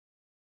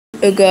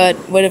Oh god,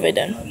 what have I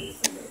done?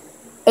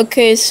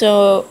 Okay,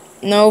 so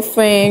no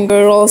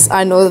fangirls.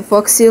 I know the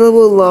Foxila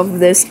will love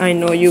this. I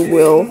know you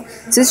will.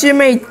 Since you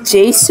made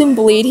Jason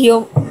bleed,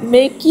 he'll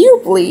make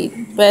you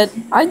bleed. But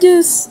I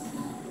just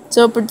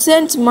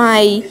pretend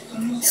my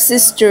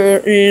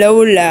sister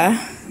Lola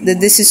that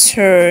this is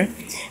her.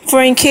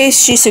 For in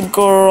case she's a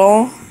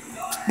girl,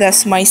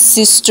 that's my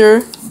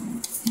sister.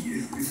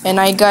 And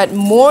I got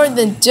more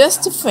than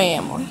just a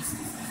family.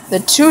 The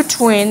two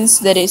twins,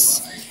 that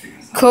is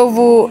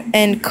Kovu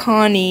and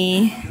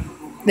Connie,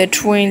 the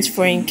twins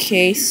for in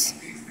case.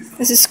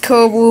 This is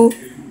Kovu,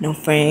 no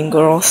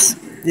fangirls.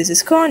 This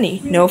is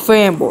Connie, no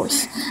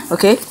fanboys.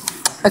 Okay?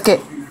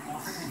 Okay.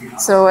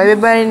 So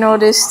everybody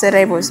noticed that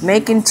I was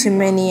making too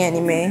many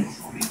anime.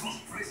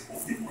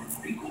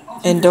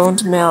 And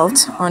don't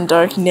melt on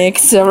Dark Neck,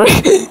 sorry.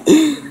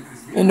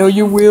 I know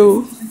you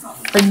will.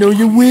 I know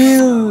you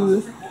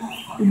will.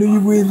 I know you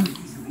will.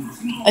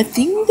 I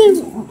think there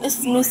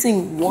is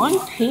missing one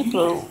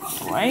paper,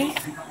 right?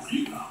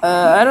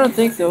 I don't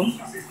think so.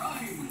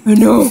 Oh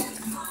no!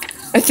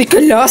 I think I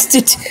lost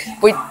it!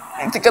 Wait,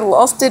 I think I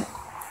lost it.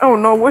 Oh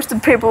no, where's the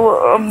paper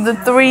of the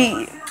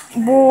three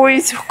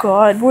boys? Oh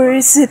god, where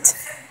is it?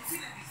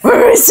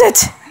 Where is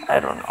it? I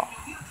don't know.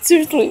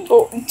 Seriously,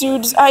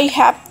 dudes, I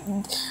have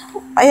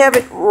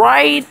it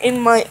right in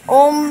my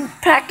own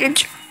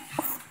package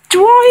of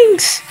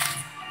drawings.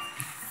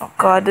 Oh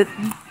god,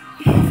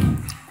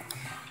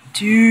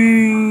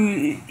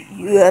 dude,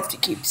 you have to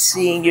keep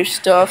seeing your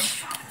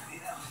stuff.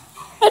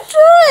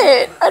 I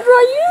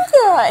draw you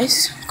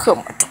guys. Come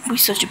on, don't be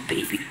such a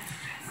baby.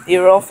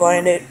 Here, I'll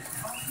find it.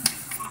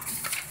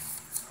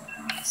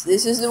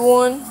 This is the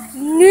one?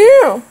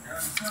 No!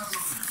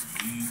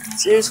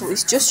 Seriously,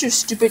 it's just your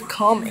stupid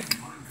comic.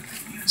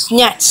 It's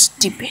not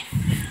stupid.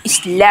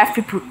 It's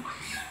laughable.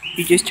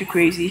 You're just too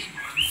crazy.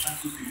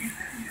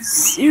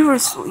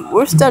 Seriously,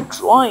 where's that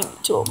drawing you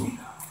told me?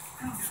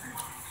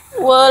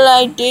 Well,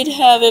 I did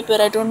have it, but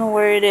I don't know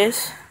where it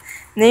is.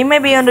 It may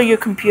be under your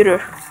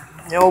computer.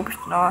 Nope,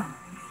 it's not.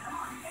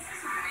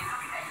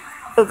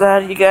 Oh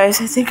god, you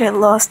guys, I think I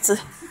lost a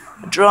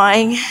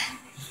drawing.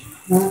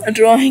 A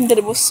drawing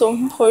that was so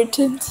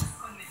important.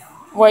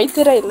 Why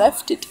did I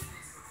left it?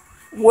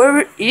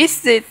 Where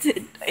is it?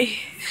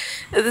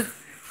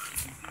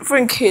 For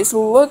in case,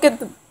 look at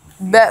the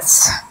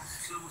bets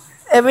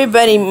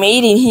everybody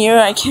made in here.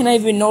 I can't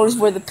even notice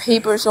where the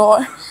papers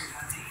are.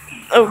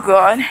 Oh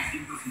god.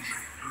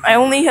 I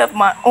only have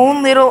my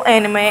own little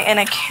anime and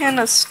I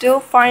cannot still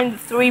find the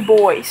three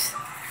boys.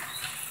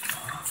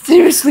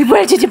 Seriously,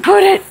 where did you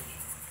put it?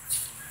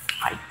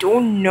 I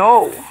don't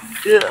know.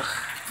 Ugh.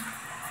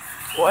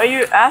 Why are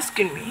you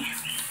asking me?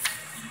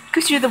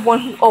 Because you're the one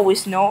who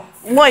always know.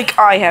 Like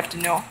I have to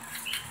know.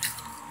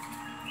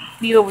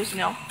 You always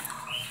know.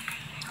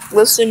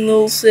 Listen,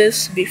 little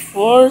sis,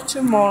 before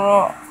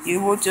tomorrow,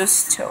 you will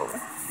just tell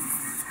her.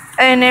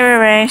 And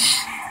anyways,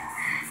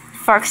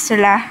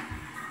 Foxilla,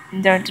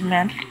 don't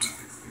melt.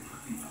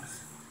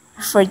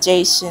 For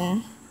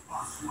Jason.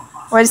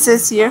 What is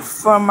this here?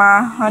 For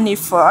my honey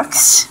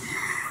fox.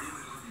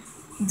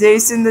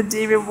 Jason the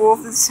David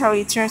Wolf, this is how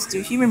he turns to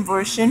a human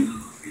version.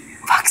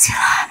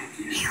 Foxilla,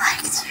 he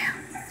liked you.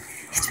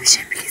 It's me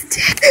shaping his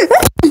dick.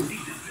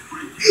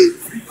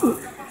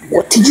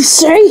 What did you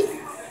say?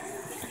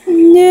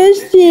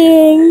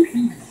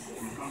 Nothing.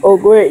 Oh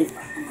great.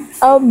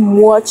 I'm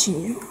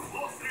watching you.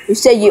 You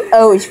said you're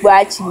always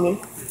watching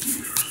me.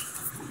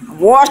 I'm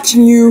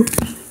watching you.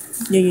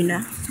 No, you're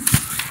not.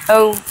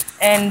 Oh,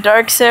 and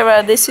Dark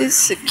Sarah, this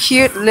is a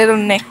cute little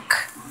Nick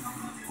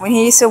when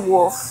he's a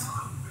wolf.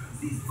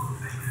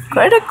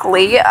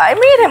 Critically, I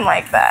made him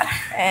like that.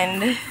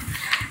 And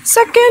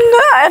second,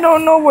 I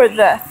don't know where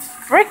the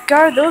frick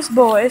are those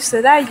boys,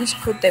 so I just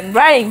put them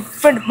right in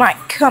front of my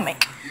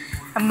comic.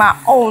 And my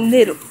own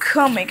little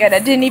comic, and I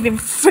didn't even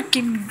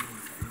freaking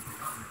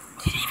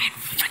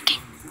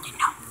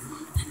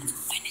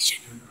finish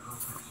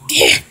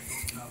it.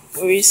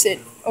 Where is it?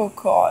 Oh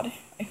god,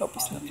 I hope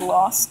it's not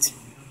lost.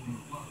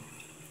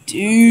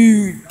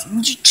 Dude,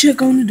 didn't you check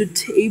under the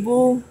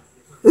table?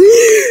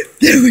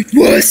 There it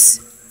was!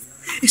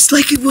 It's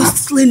like it was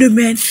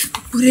Slenderman who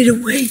put it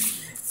away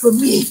from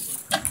me.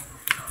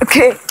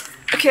 Okay,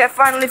 I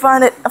finally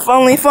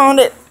found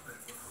it.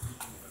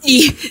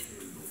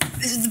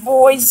 This is the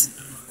boys.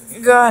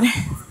 God.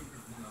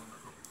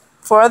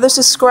 For other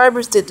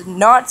subscribers that did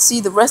not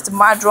see the rest of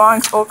my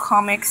drawings or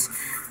comics,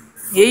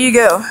 here you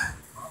go.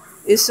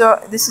 This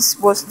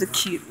was the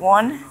cute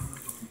one.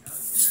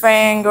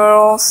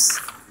 Fangirls.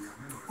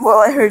 Well,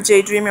 I heard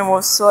Jay Dreamer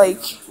was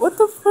like, what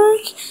the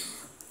frick?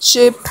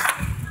 Chip.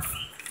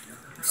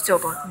 Still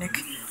about Nick.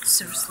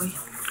 Seriously.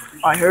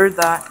 I heard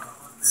that.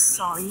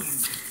 Sorry.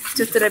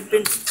 Just that I've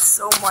been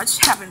so much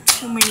having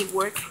too many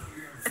work.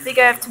 I think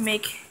I have to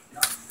make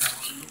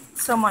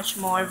so much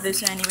more of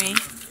this anime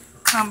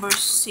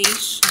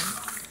conversation.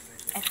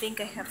 I think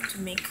I have to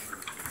make.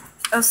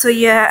 Also,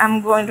 yeah,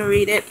 I'm going to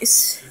read it.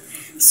 It's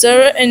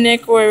Sarah and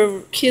Nick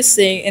were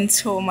kissing and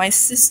told my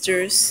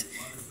sisters.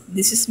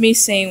 This is me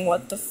saying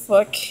what the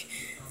fuck.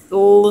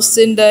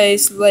 Lucinda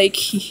is like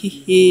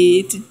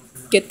to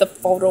get the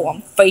photo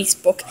on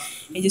Facebook,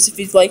 and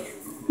Josephine's like,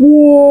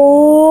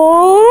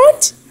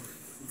 what?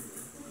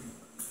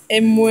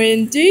 And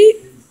when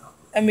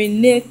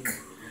Nick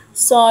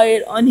saw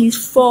it on his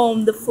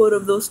phone, the photo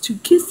of those two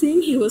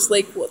kissing, he was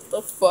like, what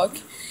the fuck?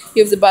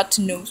 He was about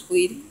to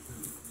nosebleed.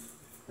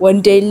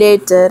 One day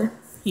later,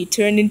 he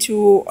turned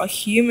into a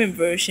human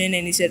version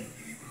and he said,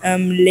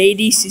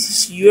 ladies, this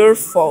is your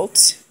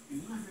fault.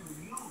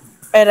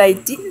 And I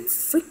didn't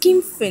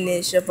freaking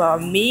finish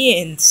about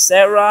me and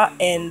Sarah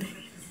and,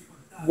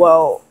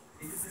 well,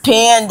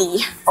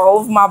 Pandy, all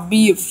of my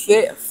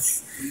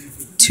BFFs,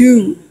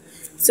 too.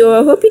 So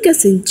I hope you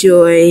guys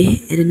enjoy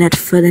and do not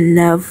fall in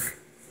love.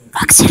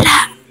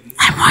 Maxilla,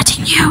 I'm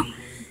watching you.